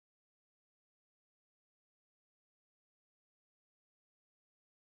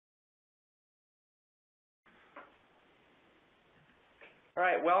All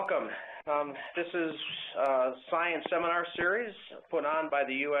right, welcome. This is a science seminar series put on by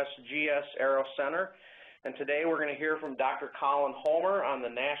the USGS EROS Center, and today we're going to hear from Dr. Collin Homer on the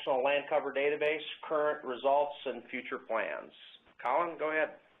National Land Cover Database, current results, and future plans. Collin, go ahead.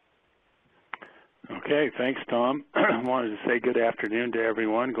 Okay, thanks, Tom. I wanted to say good afternoon to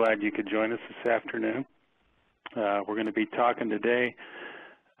everyone. Glad you could join us this afternoon. We're going to be talking today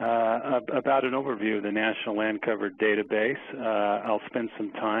about an overview of the National Land Cover Database. I'll spend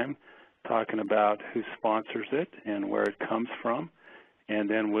some time talking about who sponsors it and where it comes from, and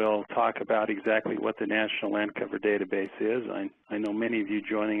then we'll talk about exactly what the National Land Cover Database is. I know many of you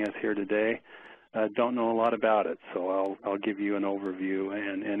joining us here today don't know a lot about it, so I'll give you an overview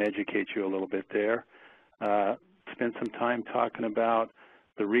and educate you a little bit there. Spend some time talking about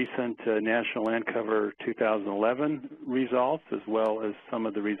the recent National Land Cover 2011 results, as well as some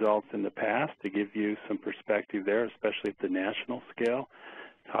of the results in the past, to give you some perspective there, especially at the national scale.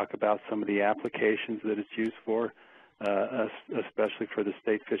 Talk about some of the applications that it's used for, especially for the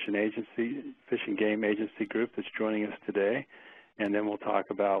State Fish and Game Agency group that's joining us today. And then we'll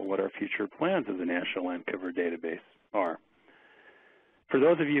talk about what our future plans of the National Land Cover Database are. For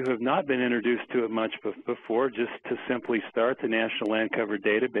those of you who have not been introduced to it much before, just to simply start, the National Land Cover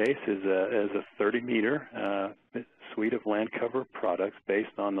Database is a 30-meter suite of land cover products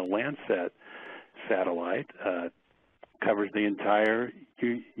based on the Landsat satellite. Covers the entire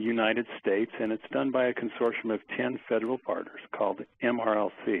United States, and it's done by a consortium of 10 federal partners called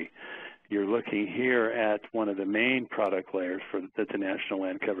MRLC. You're looking here at one of the main product layers that the National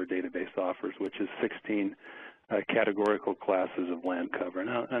Land Cover Database offers, which is 16 categorical classes of land cover, and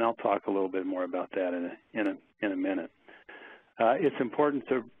I'll talk a little bit more about that in a minute. It's important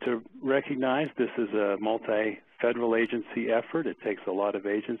to recognize this is a multi-federal agency effort. It takes a lot of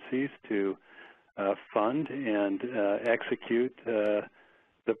agencies to fund and execute the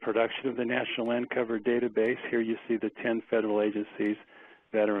production of the National Land Cover Database. Here you see the 10 federal agencies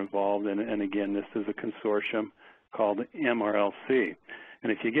that are involved, and again, this is a consortium called MRLC.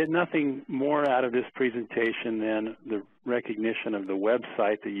 And if you get nothing more out of this presentation than the recognition of the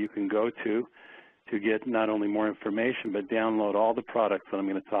website that you can go to get not only more information, but download all the products that I'm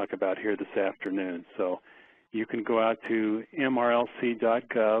going to talk about here this afternoon. So you can go out to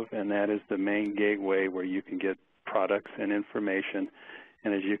mrlc.gov, and that is the main gateway where you can get products and information.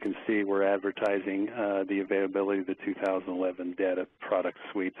 And as you can see, we're advertising the availability of the 2011 data product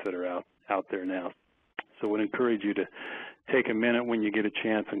suites that are out there now. So I would encourage you to take a minute when you get a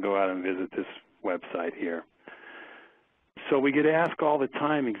chance and go out and visit this website here. So we get asked all the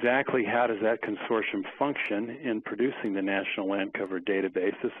time exactly how does that consortium function in producing the National Land Cover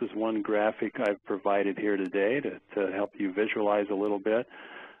Database. This is one graphic I've provided here today to help you visualize a little bit.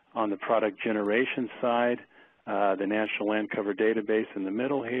 On the product generation side, the National Land Cover Database in the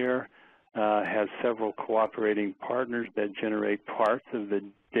middle here has several cooperating partners that generate parts of the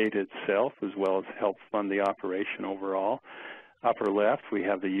data itself, as well as help fund the operation overall. Upper left, we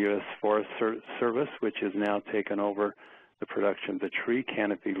have the U.S. Forest Service, which has now taken over the production of the tree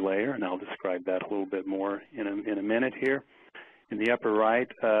canopy layer, and I'll describe that a little bit more in a minute here. In the upper right,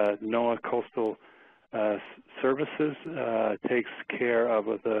 NOAA Coastal Services takes care of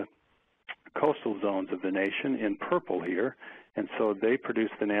the coastal zones of the nation in purple here, and so they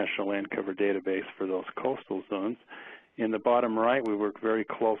produce the National Land Cover Database for those coastal zones. In the bottom right, we work very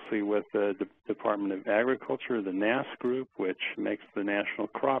closely with the Department of Agriculture, the NASS group, which makes the National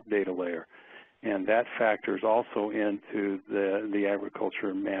Crop Data Layer, and that factors also into the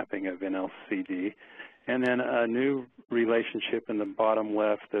agriculture mapping of NLCD. And then a new relationship in the bottom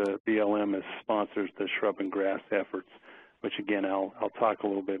left, the BLM sponsors the shrub and grass efforts, which again I'll talk a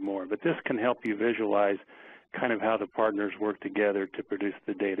little bit more. But this can help you visualize kind of how the partners work together to produce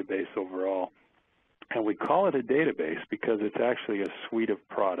the database overall. And we call it a database because it's actually a suite of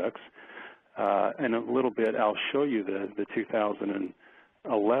products. In a little bit, I'll show you the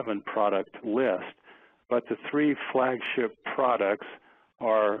 2011 product list. But the three flagship products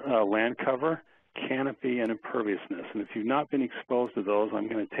are land cover, canopy, and imperviousness. And if you've not been exposed to those, I'm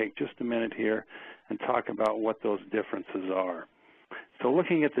going to take just a minute here and talk about what those differences are. So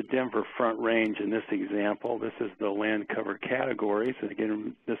looking at the Denver Front Range in this example, this is the land cover categories. And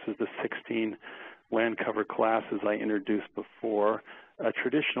again, this is the 16 land cover classes I introduced before. A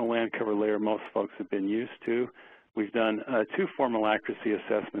traditional land cover layer most folks have been used to. We've done 2 formal accuracy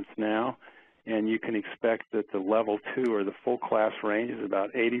assessments now, and you can expect that the level 2 or the full class range is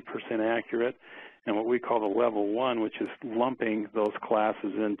about 80% accurate, and what we call the level 1, which is lumping those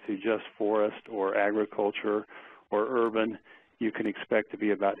classes into just forest or agriculture or urban, you can expect to be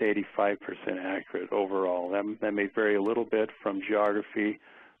about 85% accurate overall. That may vary a little bit from geography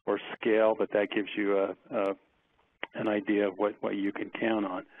or scale, but that gives you an idea of what you can count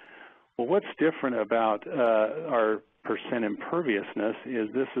on. Well, what's different about our percent imperviousness is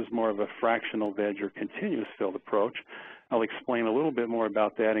this is more of a fractional veg or continuous field approach. I'll explain a little bit more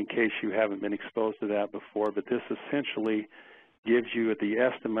about that in case you haven't been exposed to that before, but this essentially gives you the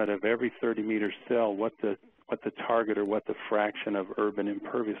estimate of every 30-meter cell what the target or what the fraction of urban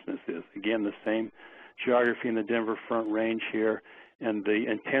imperviousness is. Again, the same geography in the Denver Front Range here, and the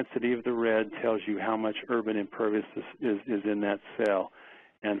intensity of the red tells you how much urban imperviousness is in that cell.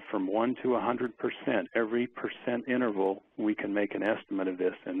 And from 1 to 100%, every percent interval, we can make an estimate of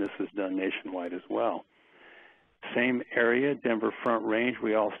this, and this is done nationwide as well. Same area, Denver Front Range,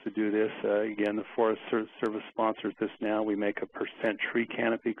 we also do this. Again, the Forest Service sponsors this now. We make a percent tree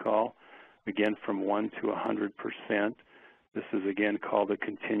canopy call, again, from 1 to 100%. This is, again, called a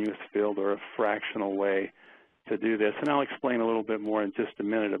continuous field or a fractional way to do this. And I'll explain a little bit more in just a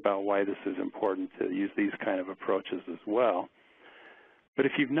minute about why this is important to use these kind of approaches as well. But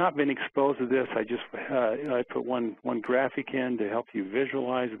if you've not been exposed to this, I put one graphic in to help you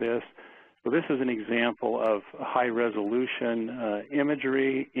visualize this. So this is an example of high-resolution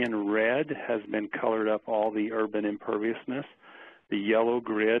imagery. In red has been colored up all the urban imperviousness. The yellow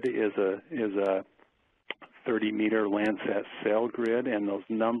grid is a 30-meter Landsat cell grid, and those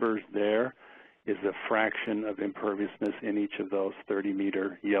numbers there is the fraction of imperviousness in each of those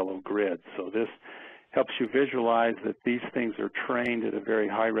 30-meter yellow grids. So this helps you visualize that these things are trained at a very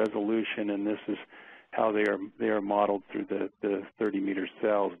high resolution, and this is how they are modeled through the 30-meter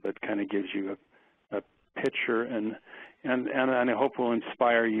cells, but kind of gives you a picture, and I hope will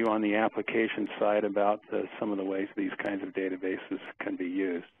inspire you on the application side about some of the ways these kinds of databases can be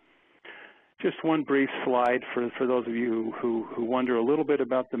used. Just one brief slide for those of you who wonder a little bit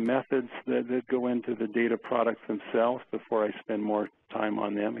about the methods that go into the data products themselves before I spend more time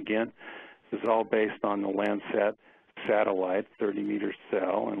on them. Again, this is all based on the Landsat satellite 30-meter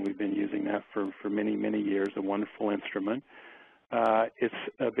cell, and we've been using that for many, many years, a wonderful instrument.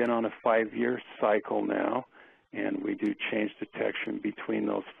 It's been on a 5-year cycle now, and we do change detection between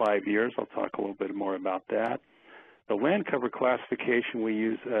those 5 years. I'll talk a little bit more about that. The land cover classification, we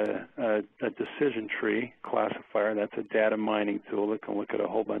use a decision tree classifier. That's a data mining tool that can look at a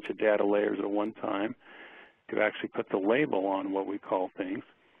whole bunch of data layers at one time to actually put the label on what we call things.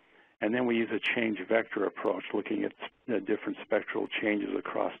 And then we use a change vector approach, looking at different spectral changes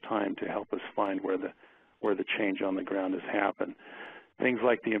across time to help us find where the change on the ground has happened. Things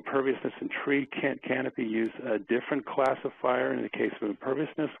like the imperviousness and tree canopy use a different classifier. In the case of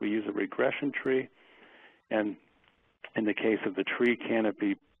imperviousness, we use a regression tree. And in the case of the tree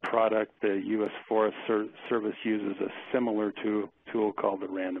canopy product, the U.S. Forest Service uses a similar tool called the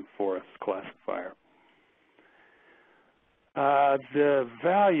random forest classifier. The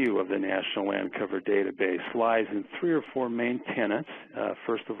value of the National Land Cover Database lies in 3 or 4 main tenets.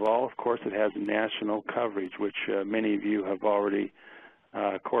 First of all, of course, it has national coverage, which many of you have already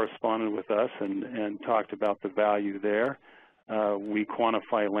corresponded with us and talked about the value there. We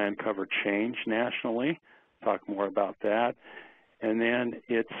quantify land cover change nationally, talk more about that. And then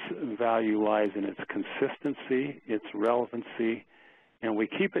its value lies in its consistency, its relevancy, and we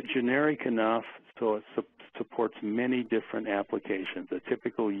keep it generic enough so it supports many different applications. A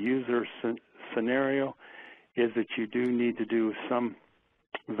typical user scenario is that you do need to do some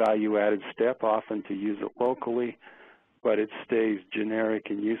value-added step, often to use it locally, but it stays generic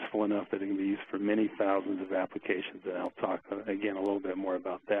and useful enough that it can be used for many thousands of applications, and I'll talk again a little bit more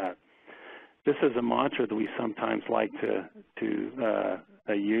about that. This is a mantra that we sometimes like to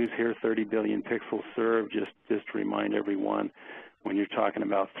use here, 30 billion pixels served, just to remind everyone, when you're talking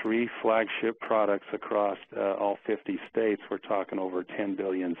about 3 flagship products across all 50 states, we're talking over 10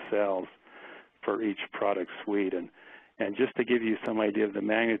 billion cells for each product suite. And just to give you some idea of the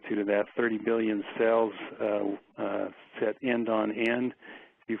magnitude of that, 30 billion cells set end on end.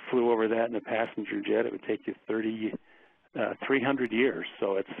 If you flew over that in a passenger jet, it would take you 300 years,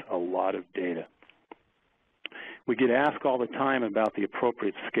 so it's a lot of data. We get asked all the time about the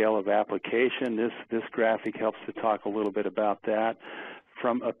appropriate scale of application. This graphic helps to talk a little bit about that.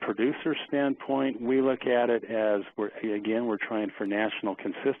 From a producer standpoint, we look at it as, we're trying for national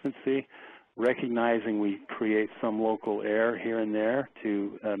consistency, recognizing we create some local error here and there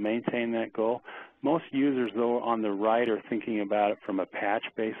to maintain that goal. Most users, though, on the right are thinking about it from a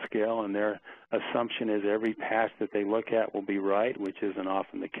patch-based scale, and their assumption is every patch that they look at will be right, which isn't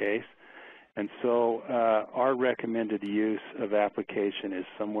often the case. And so our recommended use of application is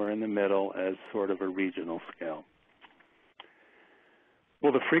somewhere in the middle as sort of a regional scale.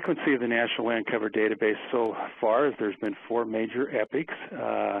 Well, the frequency of the National Land Cover Database so far is there's been 4 major epics,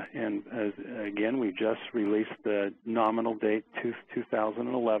 and again, we've just released the nominal date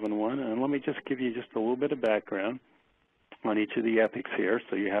 2011 one, and let me just give you just a little bit of background on each of the epics here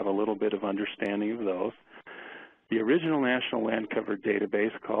so you have a little bit of understanding of those. The original National Land Cover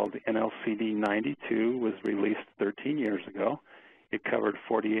Database, called NLCD 92, was released 13 years ago. It covered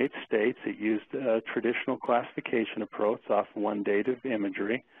 48 states. It used a traditional classification approach off one date of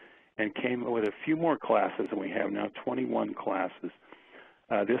imagery and came with a few more classes, and we have now 21 classes.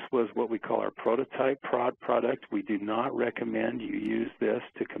 This was what we call our prototype product. We do not recommend you use this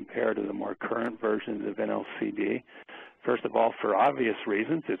to compare to the more current versions of NLCD. First of all, for obvious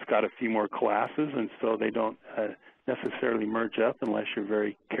reasons, it's got a few more classes, and so they don't necessarily merge up unless you're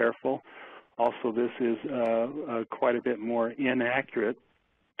very careful. Also, this is quite a bit more inaccurate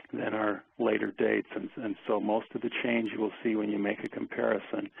than our later dates, and so most of the change you will see when you make a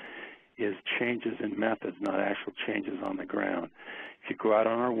comparison is changes in methods, not actual changes on the ground. If you go out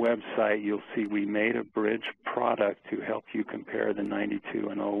on our website, you'll see we made a bridge product to help you compare the 92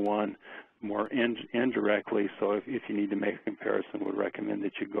 and 01 more indirectly, so if you need to make a comparison, we recommend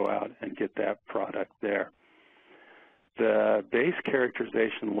that you go out and get that product there. The base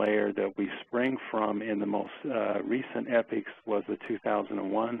characterization layer that we spring from in the most recent epics was the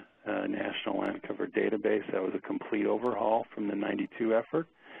 2001 National Land Cover Database. That was a complete overhaul from the 92 effort.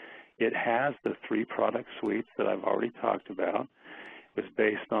 It has the 3 product suites that I've already talked about. It was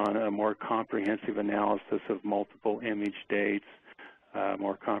based on a more comprehensive analysis of multiple image dates,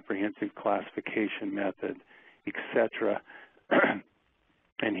 more comprehensive classification method, etc.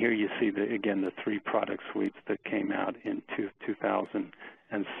 And here you see, again, the 3 product suites that came out in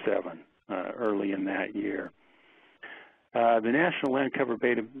 2007, early in that year. The National Land Cover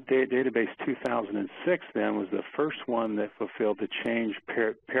Database 2006, then, was the first one that fulfilled the change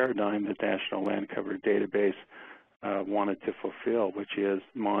paradigm that National Land Cover Database wanted to fulfill, which is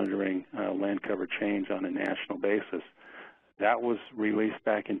monitoring land cover change on a national basis. That was released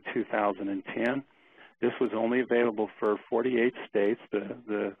back in 2010. This was only available for 48 states,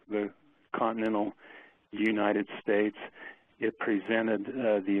 the continental United States. It presented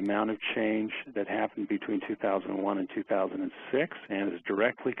the amount of change that happened between 2001 and 2006 and is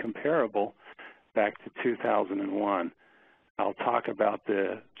directly comparable back to 2001. I'll talk about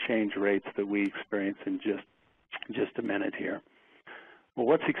the change rates that we experienced in just a minute here. Well,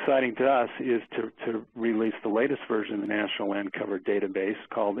 what's exciting to us is to release the latest version of the National Land Cover Database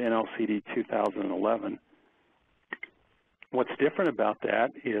called NLCD 2011. What's different about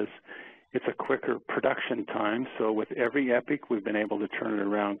that is it's a quicker production time. So with every epic, we've been able to turn it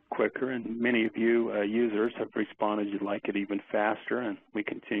around quicker, and many of you users have responded you'd like it even faster, and we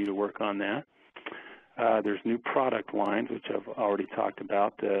continue to work on that. There's new product lines, which I've already talked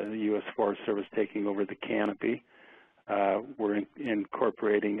about, the U.S. Forest Service taking over the canopy. We're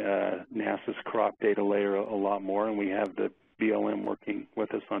incorporating NASA's crop data layer a lot more, and we have the BLM working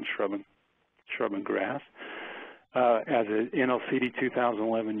with us on shrub and grass. As an NLCD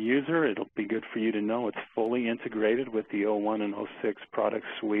 2011 user, it'll be good for you to know it's fully integrated with the 01 and 06 product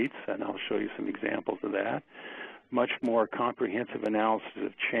suites, and I'll show you some examples of that. Much more comprehensive analysis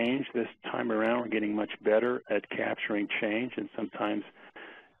of change this time around. We're getting much better at capturing change, and sometimes,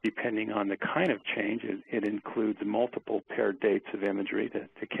 depending on the kind of change, it includes multiple paired dates of imagery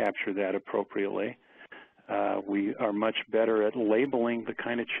to capture that appropriately. We are much better at labeling the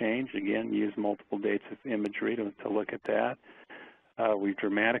kind of change. Again, use multiple dates of imagery to look at that. We've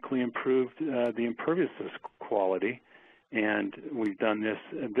dramatically improved the imperviousness quality, and we've done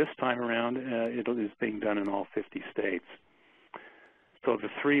this time around. It is being done in all 50 states. So the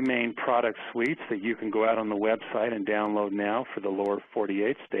 3 main product suites that you can go out on the website and download now for the lower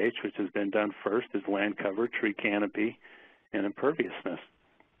 48 states, which has been done first, is land cover, tree canopy, and imperviousness.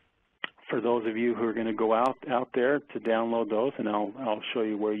 For those of you who are going to go out there to download those, and I'll show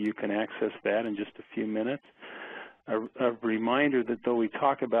you where you can access that in just a few minutes. A reminder that though we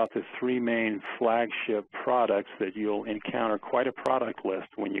talk about the 3 main flagship products, that you'll encounter quite a product list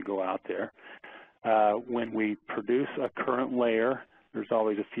when you go out there. When we produce a current layer, there's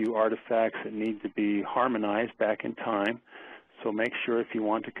always a few artifacts that need to be harmonized back in time. So make sure if you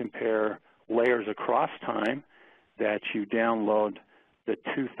want to compare layers across time that you download the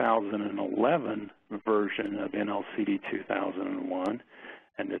 2011 version of NLCD 2001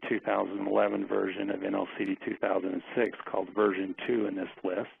 and the 2011 version of NLCD 2006, called version 2 in this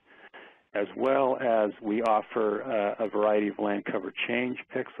list, as well as we offer a variety of land cover change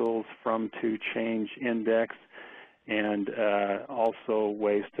pixels, from to change index, and also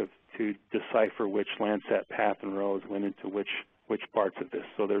ways to decipher which Landsat path and rows went into which which parts of this.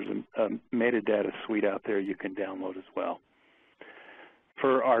 So there's a metadata suite out there you can download as well.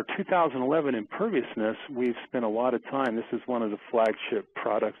 For our 2011 imperviousness, we've spent a lot of time. This is one of the flagship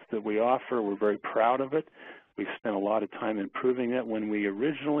products that we offer. We're very proud of it. We've spent a lot of time improving it. When we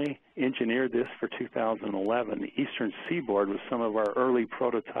originally engineered this for 2011, the Eastern Seaboard was some of our early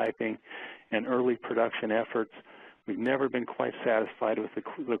prototyping and early production efforts. We've never been quite satisfied with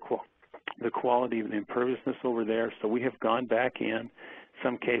the quality of the imperviousness over there, so we have gone back in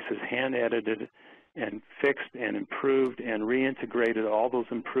some cases hand-edited and fixed and improved and reintegrated all those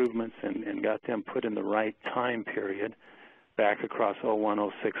improvements and got them put in the right time period back across 01,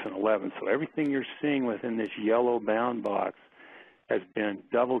 06, and 11. So everything you're seeing within this yellow bound box has been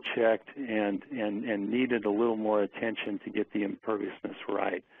double-checked and needed a little more attention to get the imperviousness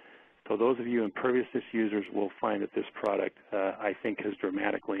right. So those of you imperviousness users will find that this product, I think, has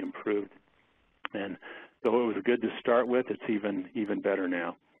dramatically improved. And though it was good to start with, it's even better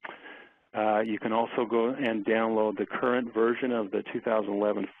now. You can also go and download the current version of the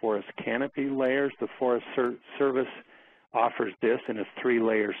 2011 forest canopy layers. The Forest Service offers this in a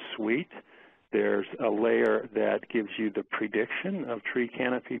 3-layer suite. There's a layer that gives you the prediction of tree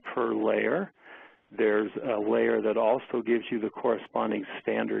canopy per layer. There's a layer that also gives you the corresponding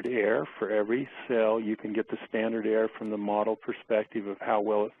standard error for every cell. You can get the standard error from the model perspective of how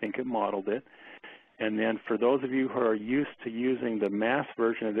well it think it modeled it. And then for those of you who are used to using the mass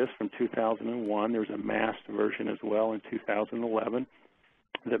version of this from 2001, there's a masked version as well in 2011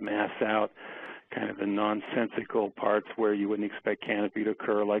 that masks out kind of the nonsensical parts where you wouldn't expect canopy to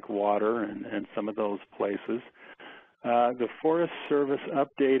occur, like water and some of those places. The Forest Service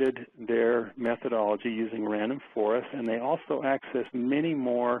updated their methodology using random forest, and they also access many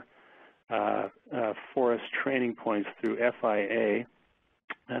more forest training points through FIA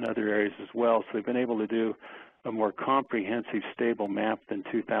and other areas as well. So they've been able to do a more comprehensive, stable map than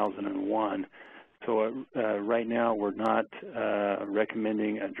 2001. So right now we're not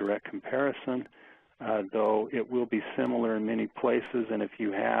recommending a direct comparison, though it will be similar in many places. And if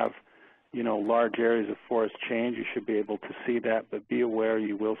you have, large areas of forest change, you should be able to see that. But be aware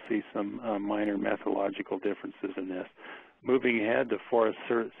you will see some minor methodological differences in this. Moving ahead, the Forest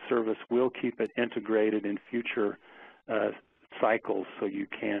Service will keep it integrated in future cycles so you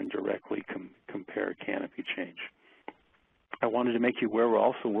can directly compare canopy change. I wanted to make you aware we're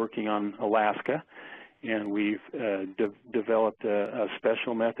also working on Alaska, and we've developed a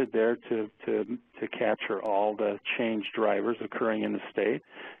special method there to capture all the change drivers occurring in the state.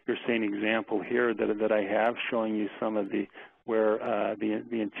 You're seeing an example here that I have showing you some of where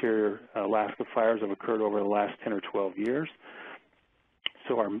the interior Alaska fires have occurred over the last 10 or 12 years.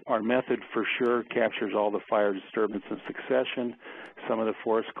 So our method for sure captures all the fire disturbance in succession, some of the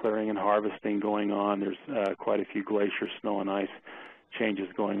forest clearing and harvesting going on. There's quite a few glacier, snow, and ice changes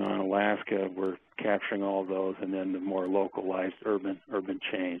going on in Alaska. We're capturing all those, and then the more localized urban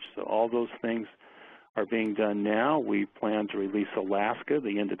change. So all those things are being done now. We plan to release Alaska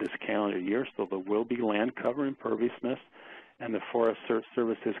the end of this calendar year, so there will be land cover imperviousness, and the Forest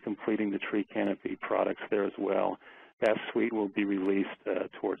Service is completing the tree canopy products there as well. That suite will be released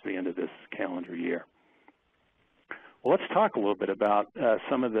towards the end of this calendar year. Well, let's talk a little bit about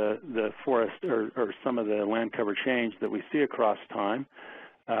some of the forest or some of the land cover change that we see across time.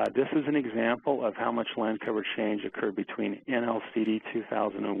 This is an example of how much land cover change occurred between NLCD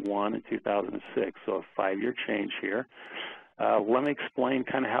 2001 and 2006, so a 5-year change here. Let me explain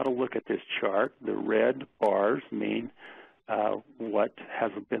kind of how to look at this chart. The red bars mean what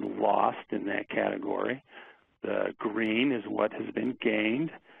has been lost in that category. The green is what has been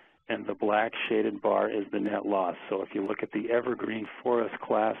gained, and the black shaded bar is the net loss. So if you look at the evergreen forest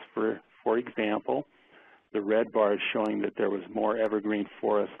class, for example, the red bar is showing that there was more evergreen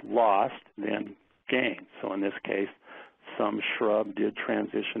forest lost than gained. So in this case, some shrub did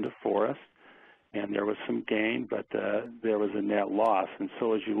transition to forest, and there was some gain, but there was a net loss. And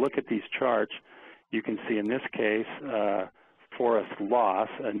so as you look at these charts, you can see in this case, forest loss,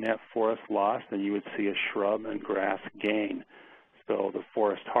 a net forest loss, and you would see a shrub and grass gain. So the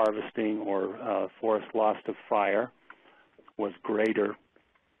forest harvesting or forest loss to fire was greater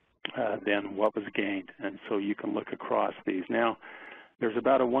than what was gained. And so you can look across these. Now, there's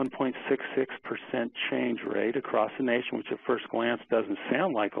about a 1.66% change rate across the nation, which at first glance doesn't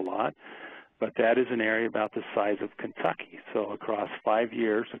sound like a lot, but that is an area about the size of Kentucky. So across 5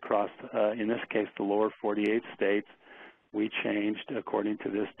 years, across, in this case, the lower 48 states, we changed, according to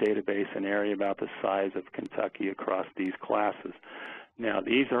this database, an area about the size of Kentucky across these classes. Now,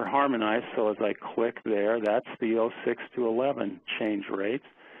 these are harmonized, so as I click there, that's the 06 to 11 change rates.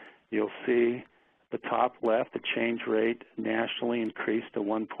 You'll see the top left, the change rate nationally increased to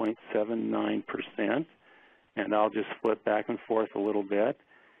 1.79%, and I'll just flip back and forth a little bit.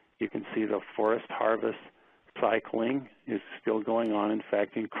 You can see the forest harvest cycling is still going on. In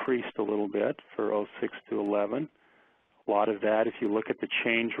fact, increased a little bit for 06 to 11. A lot of that, if you look at the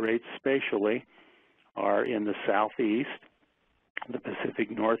change rates spatially, are in the southeast, the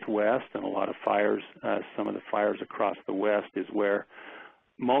Pacific Northwest, and a lot of fires, some of the fires across the west is where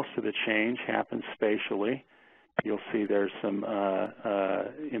most of the change happens spatially. You'll see there's some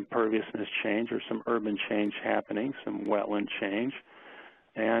imperviousness change or some urban change happening, some wetland change.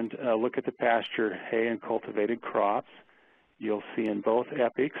 And look at the pasture hay and cultivated crops. You'll see in both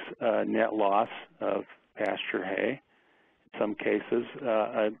epochs net loss of pasture hay. In some cases,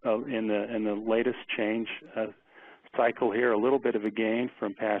 in the latest change cycle here, a little bit of a gain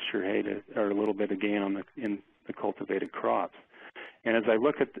from pasture hay or a little bit of gain in the cultivated crops. And as I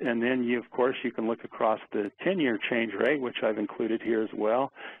look at, and then of course you can look across the 10-year change rate, which I've included here as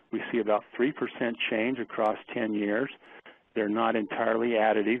well. We see about 3% change across 10 years. They're not entirely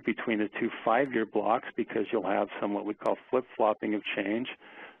additive between the two 5-year blocks because you'll have some what we call flip-flopping of change.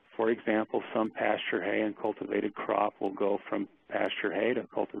 For example, some pasture hay and cultivated crop will go from pasture hay to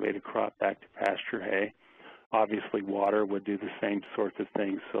cultivated crop back to pasture hay. Obviously, water would do the same sorts of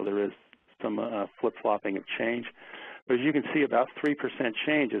things, so there is some flip-flopping of change. But as you can see, about 3%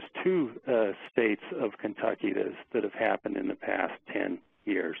 change is two states of Kentucky that have happened in the past 10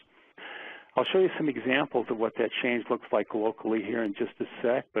 years. I'll show you some examples of what that change looks like locally here in just a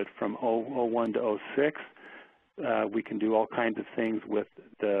sec, but from 01 to 06, we can do all kinds of things with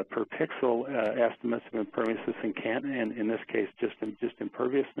the per pixel estimates of imperviousness and in this case just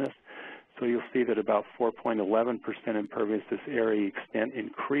imperviousness. So you'll see that about 4.11% imperviousness area extent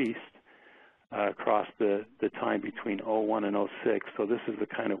increased across the time between 01 and 06. So this is the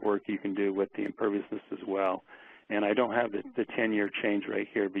kind of work you can do with the imperviousness as well. And I don't have the 10-year change rate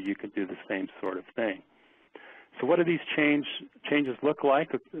here, but you could do the same sort of thing. So what do these changes look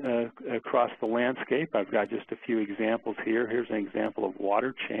like across the landscape? I've got just a few examples here. Here's an example of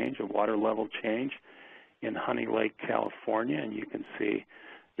water change, a water level change in Honey Lake, California, and you can see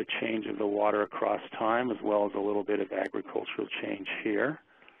the change of the water across time as well as a little bit of agricultural change here.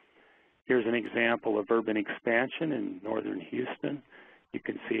 Here's an example of urban expansion in northern Houston. You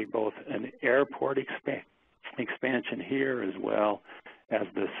can see both an airport expansion here as well as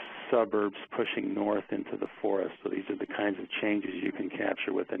the suburbs pushing north into the forest. So these are the kinds of changes you can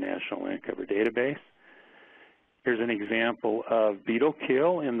capture with the National Land Cover Database. Here's an example of beetle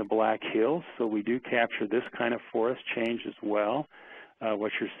kill in the Black Hills. So we do capture this kind of forest change as well.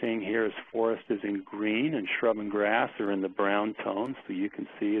 What you're seeing here is forest is in green and shrub and grass are in the brown tones. So you can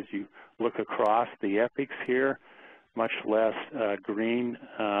see as you look across the epochs here, much less green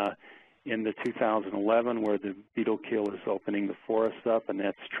in the 2011 where the beetle kill is opening the forest up and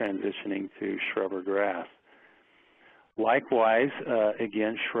that's transitioning to shrub or grass. Likewise,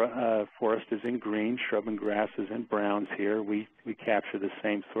 again, forest is in green, shrub and grass is in browns here. We capture the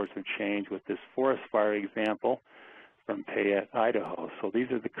same sorts of change with this forest fire example from Payette, Idaho. So these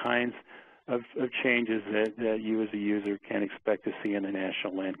are the kinds of changes that you as a user can expect to see in the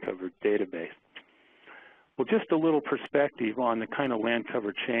National Land Cover Database. Well, just a little perspective on the kind of land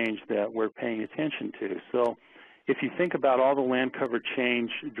cover change that we're paying attention to. So if you think about all the land cover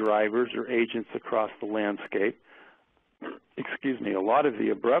change drivers or agents across the landscape, a lot of the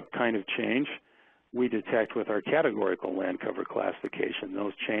abrupt kind of change we detect with our categorical land cover classification,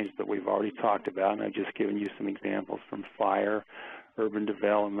 those changes that we've already talked about, and I've just given you some examples from fire, urban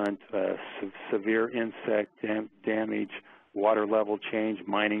development, severe insect damage, water level change,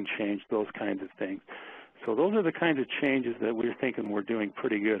 mining change, those kinds of things. So those are the kinds of changes that we're thinking we're doing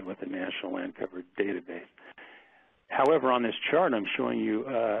pretty good with the National Land Cover Database. However, on this chart, I'm showing you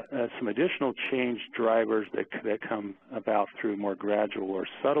some additional change drivers that come about through more gradual or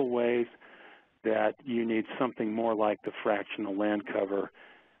subtle ways that you need something more like the fractional land cover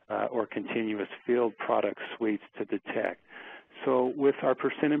or continuous field product suites to detect. So with our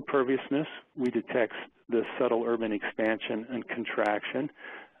percent imperviousness, we detect the subtle urban expansion and contraction.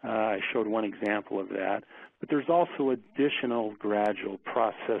 I showed one example of that. But there's also additional gradual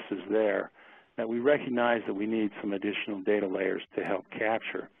processes there that we recognize that we need some additional data layers to help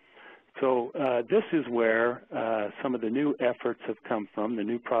capture. So this is where some of the new efforts have come from, the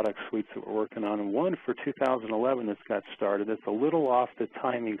new product suites that we're working on. And one for 2011 that's got started. It's a little off the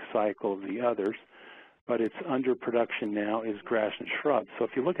timing cycle of the others, but it's under production now, is grass and shrub. So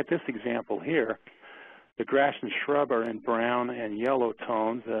if you look at this example here, the grass and shrub are in brown and yellow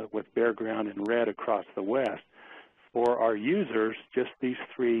tones with bare ground in red across the west. For our users, just these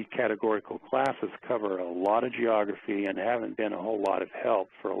three categorical classes cover a lot of geography and haven't been a whole lot of help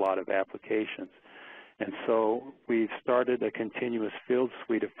for a lot of applications. And so we've started a continuous field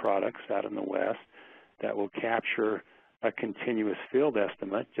suite of products out in the West that will capture a continuous field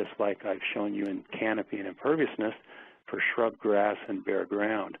estimate, just like I've shown you in canopy and imperviousness, for shrub grass and bare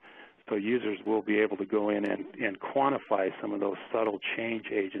ground. So users will be able to go in and quantify some of those subtle change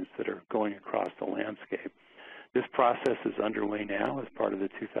agents that are going across the landscape. This process is underway now as part of the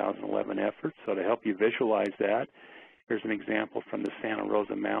 2011 effort. So to help you visualize that, here's an example from the Santa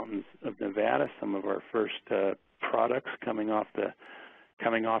Rosa Mountains of Nevada, some of our first products coming off the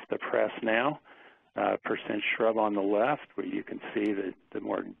press now. Percent shrub on the left, where you can see that the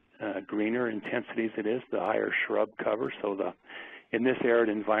more greener intensities it is, the higher shrub cover. So in this arid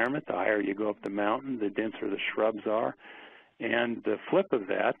environment, the higher you go up the mountain, the denser the shrubs are. And the flip of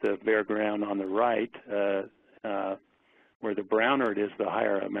that, the bare ground on the right, where the browner it is, the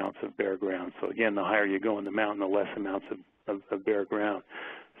higher amounts of bare ground. So again, the higher you go in the mountain, the less amounts of bare ground.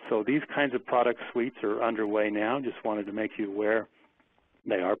 So these kinds of product suites are underway now. Just wanted to make you aware.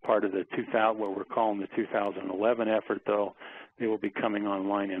 They are part of the what we're calling the 2011 effort, though they will be coming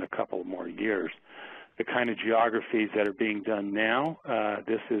online in a couple more years. The kind of geographies that are being done now,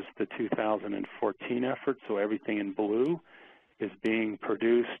 this is the 2014 effort, so everything in blue is being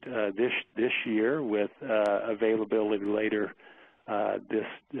produced this year with availability later this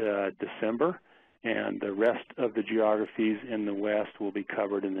December, and the rest of the geographies in the West will be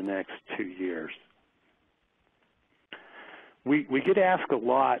covered in the next 2 years. We get asked a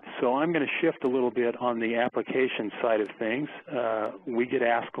lot, so I'm going to shift a little bit on the application side of things. We get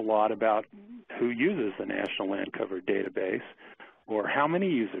asked a lot about who uses the National Land Cover Database, or how many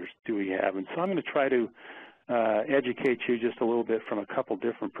users do we have. And so I'm going to try to educate you just a little bit from a couple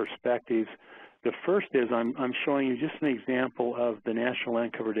different perspectives. The first is I'm showing you just an example of the National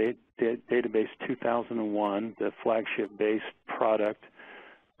Land Cover Database 2001, the flagship-based product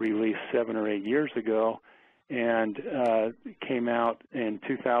released 7 or 8 years ago, and came out in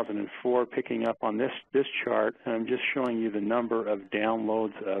 2004, picking up on this chart. And I'm just showing you the number of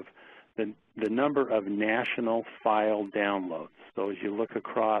downloads of the number of national file downloads. So as you look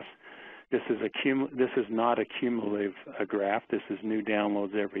across, this is not a cumulative graph. This is new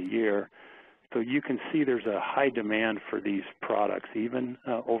downloads every year. So you can see there's a high demand for these products. Even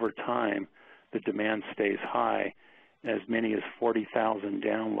over time, the demand stays high, as many as 40,000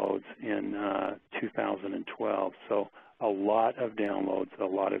 downloads in 2012. So a lot of downloads, a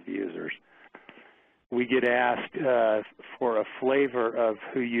lot of users. We get asked for a flavor of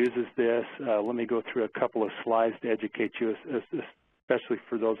who uses this. Let me go through a couple of slides to educate you, especially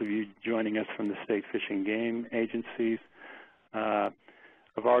for those of you joining us from the state fish and game agencies.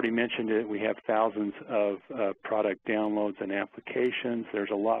 I've already mentioned it. We have thousands of product downloads and applications. There's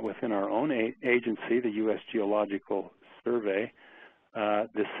a lot within our own agency, the U.S. Geological Survey.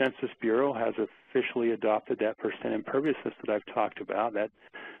 The Census Bureau has officially adopted that percent imperviousness that I've talked about. That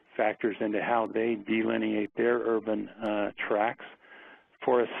factors into how they delineate their urban tracts.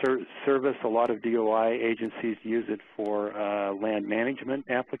 For a service, a lot of DOI agencies use it for land management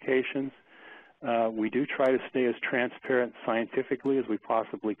applications. We do try to stay as transparent scientifically as we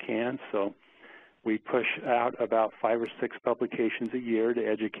possibly can, so we push out about 5 or 6 publications a year to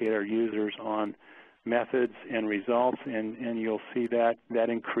educate our users on methods and results, and you'll see that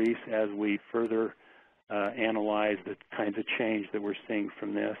increase as we further analyze the kinds of change that we're seeing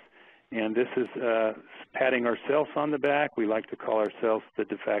from this. And this is patting ourselves on the back. We like to call ourselves the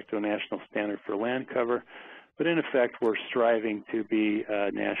de facto national standard for land cover, but in effect, we're striving to be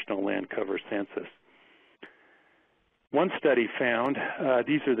a national land cover census. One study found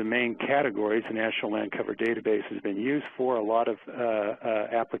these are the main categories the National Land Cover Database has been used for. A lot of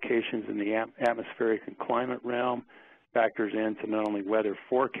applications in the atmospheric and climate realm, factors into not only weather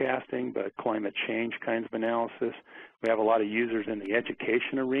forecasting, but climate change kinds of analysis. We have a lot of users in the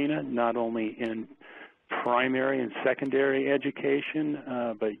education arena, not only in primary and secondary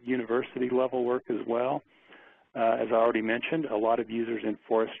education, but university level work as well. As I already mentioned, a lot of users in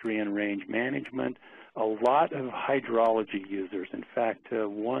forestry and range management, a lot of hydrology users. In fact,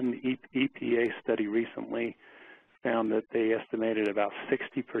 one EPA study recently found that they estimated about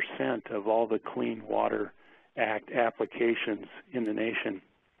 60% of all the Clean Water Act applications in the nation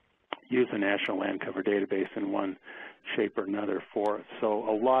use the National Land Cover Database in one shape or another for it. So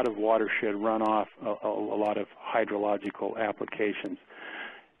a lot of watershed runoff, a lot of hydrological applications.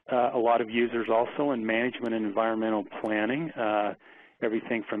 A lot of users also in management and environmental planning,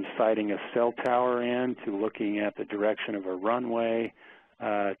 everything from siting a cell tower in to looking at the direction of a runway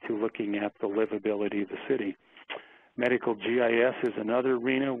to looking at the livability of the city. Medical GIS is another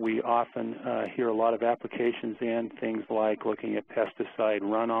arena. We often hear a lot of applications in, things like looking at pesticide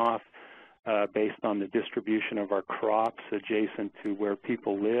runoff based on the distribution of our crops adjacent to where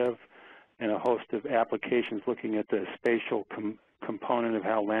people live, and a host of applications looking at the spatial component of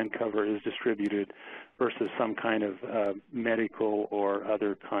how land cover is distributed versus some kind of medical or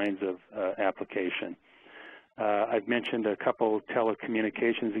other kinds of application. I've mentioned a couple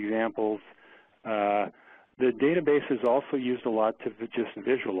telecommunications examples. The database is also used a lot to just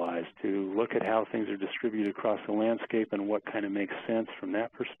visualize, to look at how things are distributed across the landscape and what kind of makes sense from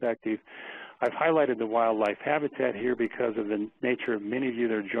that perspective. I've highlighted the wildlife habitat here because of the nature of many of you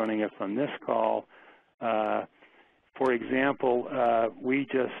that are joining us on this call. For example, there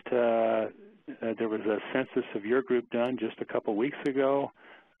was a census of your group done just a couple weeks ago.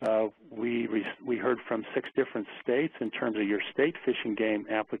 We heard from 6 different states in terms of your state fish and game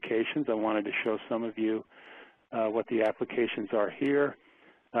applications. I wanted to show some of you what the applications are here.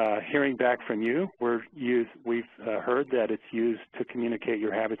 Hearing back from you, we've heard that it's used to communicate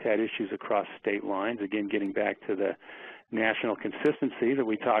your habitat issues across state lines, again getting back to the national consistency that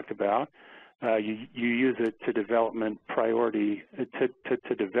we talked about. You use it to develop priority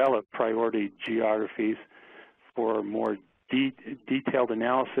geographies for more detailed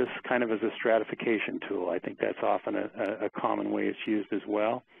analysis, kind of as a stratification tool. I think that's often a common way it's used as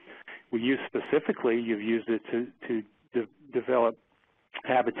well. You've used it to develop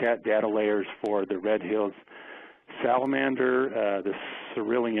habitat data layers for the red hills salamander, the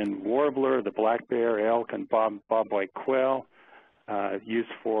cerulean warbler, the black bear, elk, and bobwhite quail. Used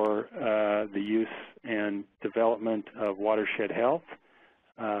for the use and development of watershed health.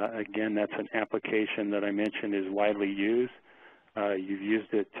 Again, that's an application that I mentioned is widely used. You've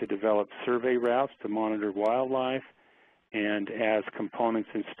used it to develop survey routes to monitor wildlife and as components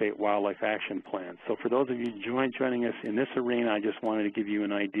in state wildlife action plans. So for those of you joining us in this arena, I just wanted to give you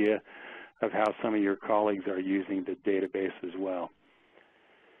an idea of how some of your colleagues are using the database as well.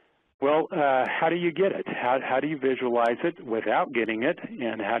 Well, how do you get it? How do you visualize it without getting it,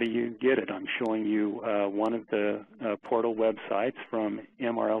 and how do you get it? I'm showing you one of the portal websites from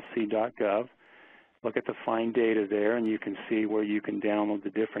mrlc.gov. Look at the Find Data there, and you can see where you can download the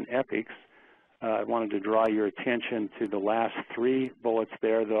different epics. I wanted to draw your attention to the last 3 bullets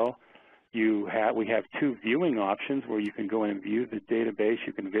there, though. We have 2 viewing options where you can go in and view the database.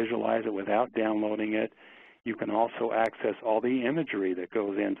 You can visualize it without downloading it. You can also access all the imagery that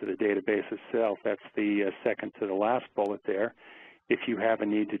goes into the database itself. That's the second to the last bullet there. If you have a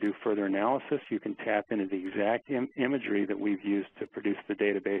need to do further analysis, you can tap into the exact imagery that we've used to produce the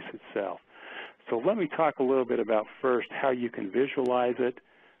database itself. So let me talk a little bit about first how you can visualize it.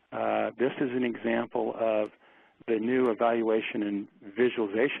 This is an example of the new evaluation and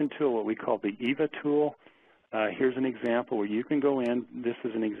visualization tool, what we call the EVA tool. Here's an example where you can go in. This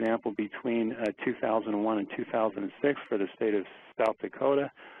is an example between 2001 and 2006 for the state of South Dakota.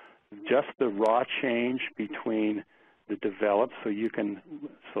 Just the raw change between the developed.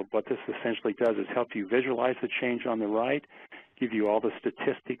 So what this essentially does is help you visualize the change on the right, give you all the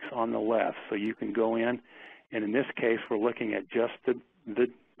statistics on the left. So you can go in, and in this case, we're looking at just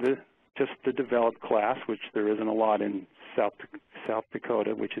the developed class, which there isn't a lot in South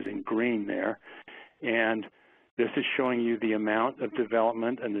Dakota, which is in green there. And this is showing you the amount of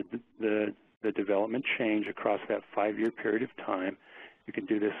development and the development change across that 5-year period of time. You can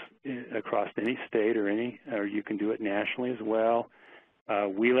do this across any state or you can do it nationally as well.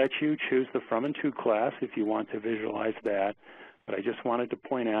 We let you choose the from and to class if you want to visualize that. But I just wanted to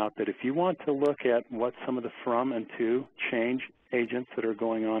point out that if you want to look at what some of the from and to change agents that are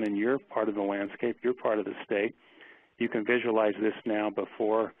going on in your part of the landscape, your part of the state, you can visualize this now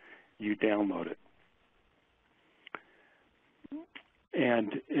before you download it.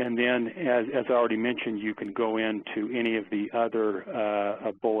 And then, as I already mentioned, you can go into any of the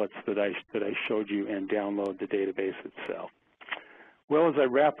other bullets that I showed you and download the database itself. Well, as I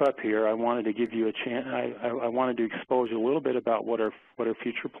wrap up here, I wanted to give you a chance. I wanted to expose you a little bit about what our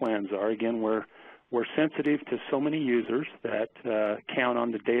future plans are. Again, we're sensitive to so many users that count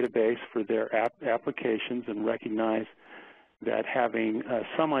on the database for their applications and recognize that having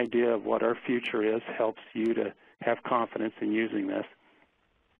some idea of what our future is helps you to have confidence in using this.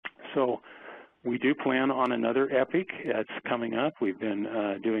 So we do plan on another EPIC. It's coming up. We've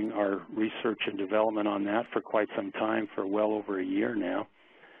been doing our research and development on that for quite some time, for well over a year now.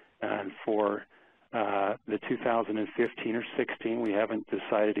 And for the 2015 or 16, we haven't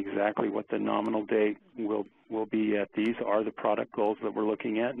decided exactly what the nominal date will be yet. These are the product goals that we're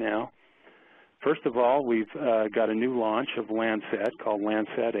looking at now. First of all, we've got a new launch of Landsat called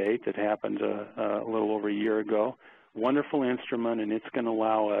Landsat 8 that happened a little over a year ago. wonderful instrument, and it's going to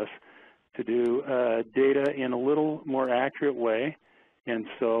allow us to do data in a little more accurate way, and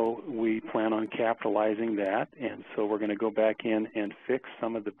so we plan on capitalizing that. And so we're going to go back in and fix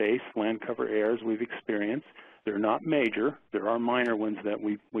some of the base land cover errors we've experienced. They're not major. There are minor ones that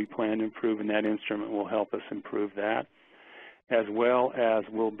we plan to improve, and that instrument will help us improve that, as well as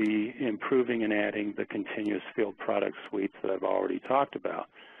we'll be improving and adding the continuous field product suites that I've already talked about.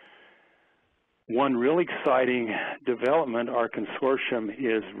 One really exciting development our consortium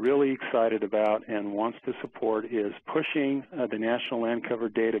is really excited about and wants to support is pushing the National Land Cover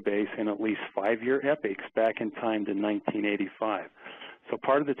Database in at least 5-year epochs back in time to 1985. So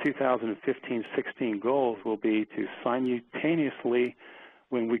part of the 2015-16 goals will be to simultaneously,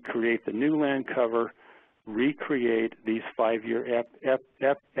 when we create the new land cover, recreate these 5-year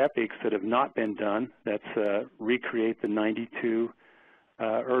epochs that have not been done. That's recreate the 92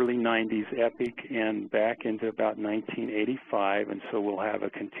 early 90s epoch and back into about 1985, and so we'll have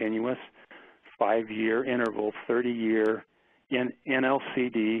a continuous 5-year interval, 30-year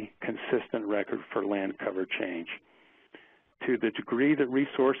NLCD consistent record for land cover change. To the degree that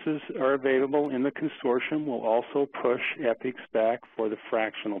resources are available in the consortium, we'll also push epochs back for the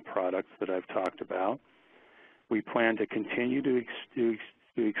fractional products that I've talked about. We plan to continue to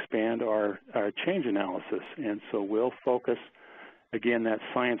expand our change analysis, and so we'll focus, again, that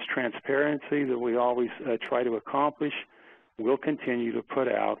science transparency that we always try to accomplish. We'll continue to put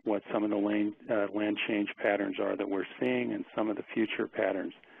out what some of the land change patterns are that we're seeing and some of the future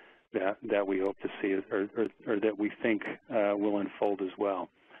patterns that we hope to see or that we think will unfold as well.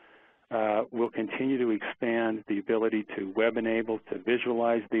 We'll continue to expand the ability to web-enable, to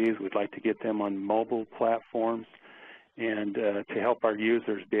visualize these. We'd like to get them on mobile platforms and to help our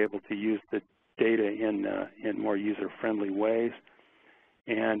users be able to use the data in more user-friendly ways.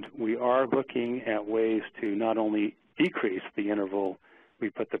 And we are looking at ways to not only decrease the interval we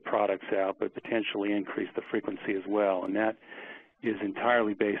put the products out, but potentially increase the frequency as well. And that is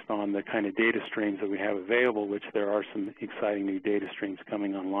entirely based on the kind of data streams that we have available, which there are some exciting new data streams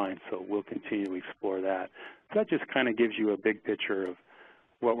coming online, so we'll continue to explore that. So that just kind of gives you a big picture of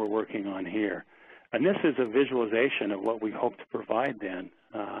what we're working on here. And this is a visualization of what we hope to provide then.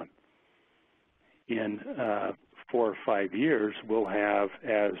 In 4 or 5 years, we'll have,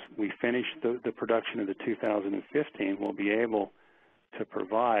 as we finish the production of the 2015, we'll be able to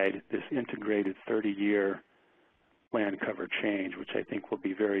provide this integrated 30-year land cover change, which I think will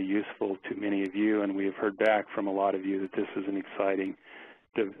be very useful to many of you, and we have heard back from a lot of you that this is an exciting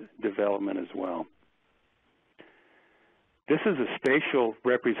development as well. This is a spatial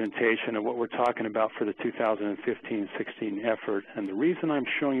representation of what we're talking about for the 2015-16 effort, and the reason I'm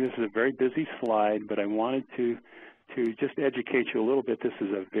showing you this is a very busy slide, but I wanted to just educate you a little bit. This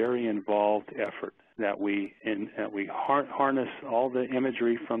is a very involved effort that we harness all the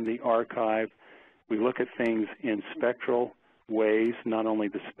imagery from the archive. We look at things in spectral ways, not only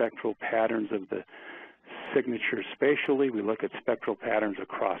the spectral patterns of the signature spatially, we look at spectral patterns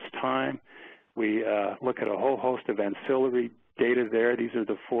across time. We look at a whole host of ancillary data there. These are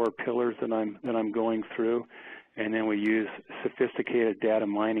the 4 pillars that I'm going through. And then we use sophisticated data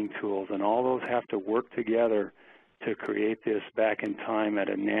mining tools, and all those have to work together to create this back in time at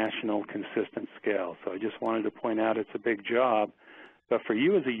a national consistent scale. So I just wanted to point out it's a big job. But for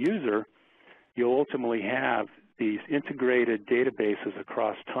you as a user, you'll ultimately have these integrated databases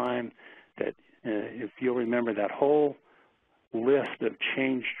across time that, if you'll remember, that whole list of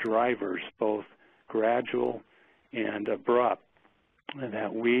change drivers, both gradual and abrupt,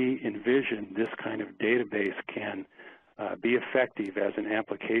 that we envision this kind of database can be effective as an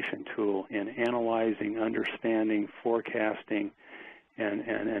application tool in analyzing, understanding, forecasting,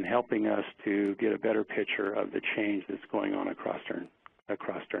 and helping us to get a better picture of the change that's going on across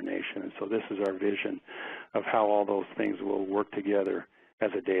our nation. And so this is our vision of how all those things will work together as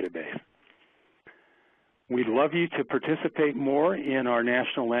a database. We'd love you to participate more in our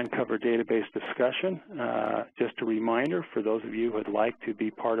National Land Cover Database discussion. Just a reminder for those of you who would like to be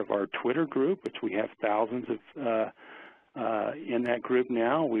part of our Twitter group, which we have thousands of in that group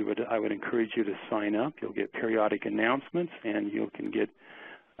now, I would encourage you to sign up. You'll get periodic announcements, and you can get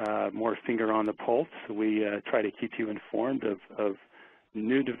more finger on the pulse. We try to keep you informed of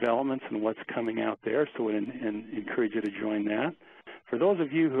new developments and what's coming out there, so we encourage you to join that. For those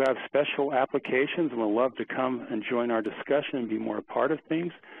of you who have special applications and would love to come and join our discussion and be more a part of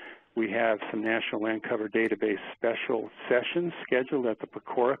things, we have some National Land Cover Database special sessions scheduled at the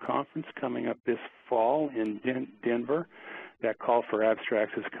PCORA conference coming up this fall in Denver. That call for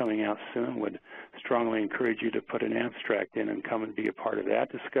abstracts is coming out soon. Would strongly encourage you to put an abstract in and come and be a part of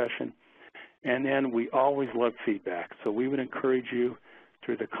that discussion. And then we always love feedback, so we would encourage you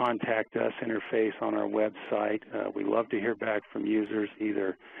through the Contact Us interface on our website. We love to hear back from users,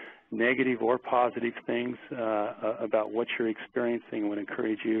 either negative or positive things about what you're experiencing. We would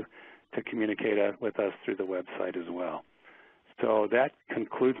encourage you to communicate with us through the website as well. So that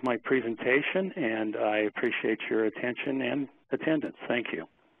concludes my presentation, and I appreciate your attention and attendance. Thank you.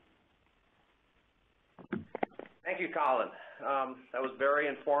 Thank you, Collin. That was very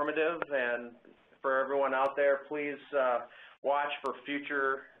informative, and for everyone out there, please watch for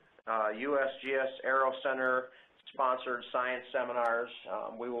future USGS Aero Center sponsored science seminars.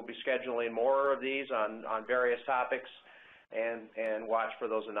 We will be scheduling more of these on various topics, and watch for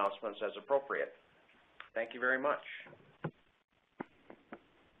those announcements as appropriate. Thank you very much.